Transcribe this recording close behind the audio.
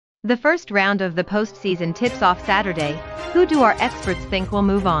The first round of the postseason tips off Saturday. Who do our experts think will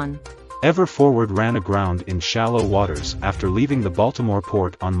move on? Ever Forward ran aground in shallow waters after leaving the Baltimore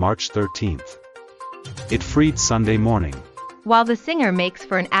port on March 13. It freed Sunday morning. While the singer makes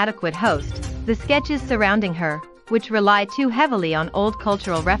for an adequate host, the sketches surrounding her, which rely too heavily on old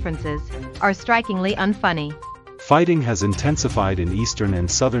cultural references, are strikingly unfunny. Fighting has intensified in eastern and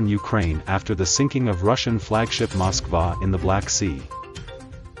southern Ukraine after the sinking of Russian flagship Moskva in the Black Sea.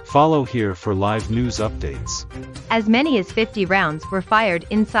 Follow here for live news updates. As many as 50 rounds were fired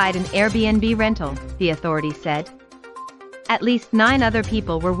inside an Airbnb rental, the authorities said. At least 9 other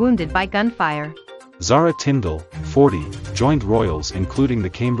people were wounded by gunfire. Zara Tindall, 40, joined royals including the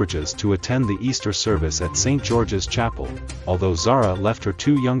Cambridges to attend the Easter service at St. George's Chapel, although Zara left her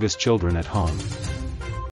 2 youngest children at home.